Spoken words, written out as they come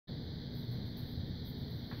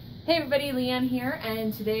Hey everybody, LeeAnn here,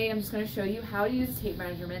 and today I'm just going to show you how to use a tape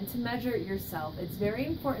measurement to measure yourself. It's very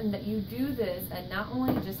important that you do this and not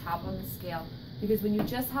only just hop on the scale, because when you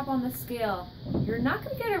just hop on the scale, you're not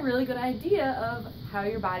going to get a really good idea of how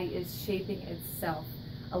your body is shaping itself.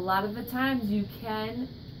 A lot of the times you can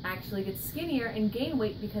actually get skinnier and gain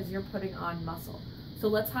weight because you're putting on muscle. So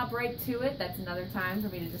let's hop right to it. That's another time for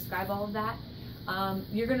me to describe all of that.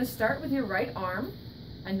 You're going to start with your right arm,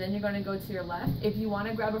 and then you're going to go to your left. If you want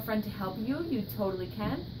to grab a friend to help you, you totally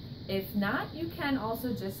can. If not, you can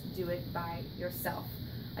also just do it by yourself.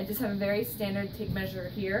 I just have a very standard tape measure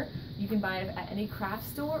here. You can buy it at any craft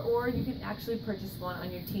store, or you can actually purchase one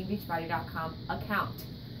on your teambeachbody.com account.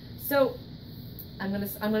 So I'm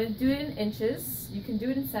gonna do it in inches. You can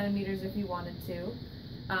do it in centimeters if you wanted to.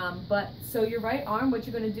 So your right arm, what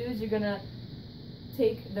you're gonna do is you're gonna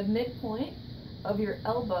take the midpoint of your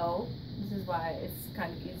elbow. This is why it's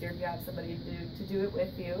kind of easier if you have somebody to do it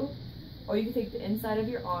with you. Or you can take the inside of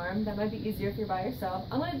your arm. That might be easier if you're by yourself.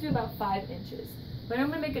 I'm going to do about 5 inches. But I'm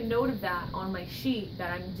going to make a note of that on my sheet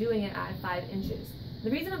that I'm doing it at 5 inches.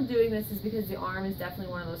 The reason I'm doing this is because the arm is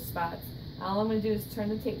definitely one of those spots. All I'm going to do is turn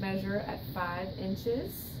the tape measure at 5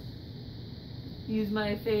 inches. Use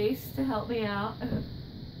my face to help me out.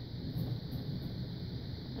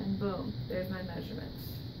 And boom, there's my measurement.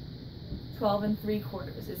 12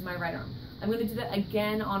 3/4 is my right arm. I'm going to do that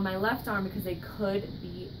again on my left arm because they could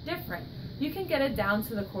be different. You can get it down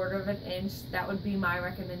to the 1/4 inch. That would be my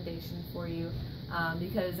recommendation for you,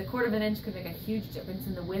 because a 1/4 inch could make a huge difference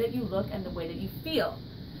in the way that you look and the way that you feel.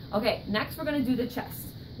 Okay, next we're going to do the chest.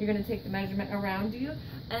 You're going to take the measurement around you,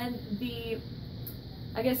 and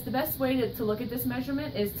I guess the best way to look at this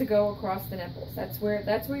measurement is to go across the nipples. That's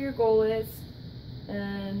where your goal is.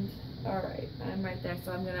 And all right, I'm right there,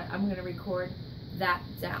 so I'm gonna record that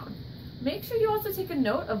down. Make sure you also take a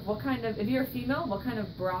note of what kind of, if you're a female, what kind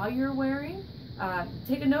of bra you're wearing.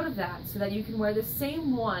 Take a note of that so that you can wear the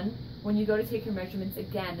same one when you go to take your measurements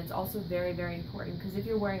again. It's also very, very important, because if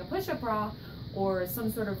you're wearing a push-up bra or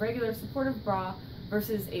some sort of regular supportive bra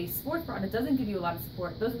versus a sports bra and it doesn't give you a lot of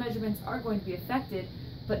support, those measurements are going to be affected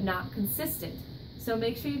but not consistent. So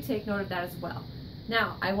make sure you take note of that as well.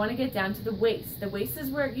 Now, I want to get down to the waist. The waist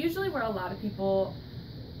is usually where a lot of people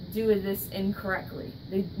do this incorrectly.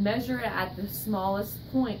 They measure it at the smallest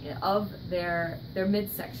point of their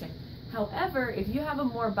midsection. However, if you have a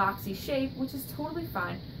more boxy shape, which is totally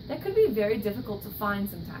fine, that could be very difficult to find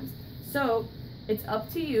sometimes. So it's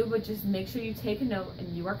up to you, but just make sure you take a note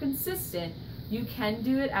and you are consistent. You can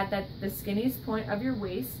do it at the skinniest point of your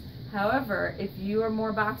waist. However, if you are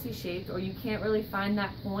more boxy shaped, or you can't really find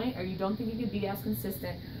that point, or you don't think you can be as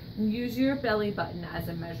consistent, use your belly button as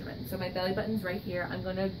a measurement. So my belly button's right here. I'm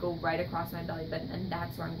going to go right across my belly button, and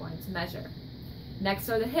that's where I'm going to measure. Next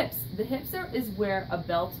are the hips. The hips is where a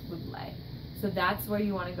belt would lay. So that's where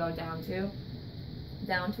you want to go down to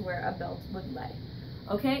where a belt would lay.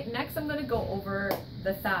 Okay, next I'm going to go over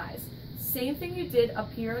the thighs. Same thing you did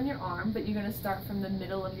up here on your arm, but you're going to start from the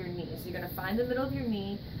middle of your knee. So you're going to find the middle of your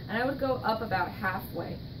knee, and I would go up about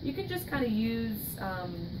halfway. You can just kind of use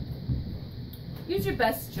your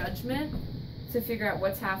best judgment to figure out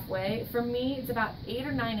what's halfway. For me, it's about 8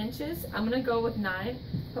 or 9 inches. I'm going to go with 9.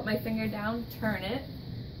 Put my finger down, turn it,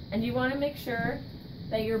 and you want to make sure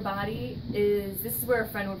that your body this is where a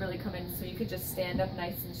friend would really come in, so you could just stand up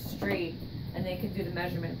nice and straight, and they could do the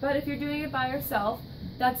measurement. But if you're doing it by yourself,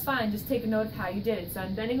 that's fine. Just take a note of how you did it. So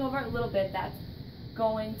I'm bending over a little bit. That's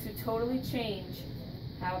going to totally change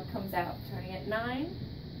how it comes out. Turning at 9,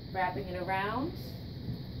 wrapping it around.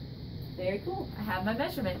 Very cool. I have my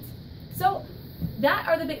measurements. So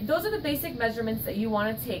those are the basic measurements that you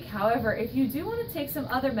want to take. However, if you do want to take some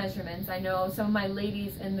other measurements, I know some of my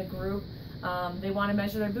ladies in the group, they want to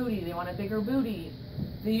measure their booty. They want a bigger booty.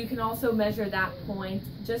 You can also measure that point.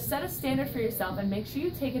 Just set a standard for yourself and make sure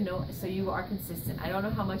you take a note so you are consistent. I don't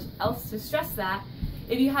know how much else to stress that.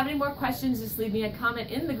 If you have any more questions, just leave me a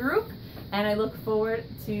comment in the group, and I look forward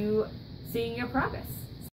to seeing your progress.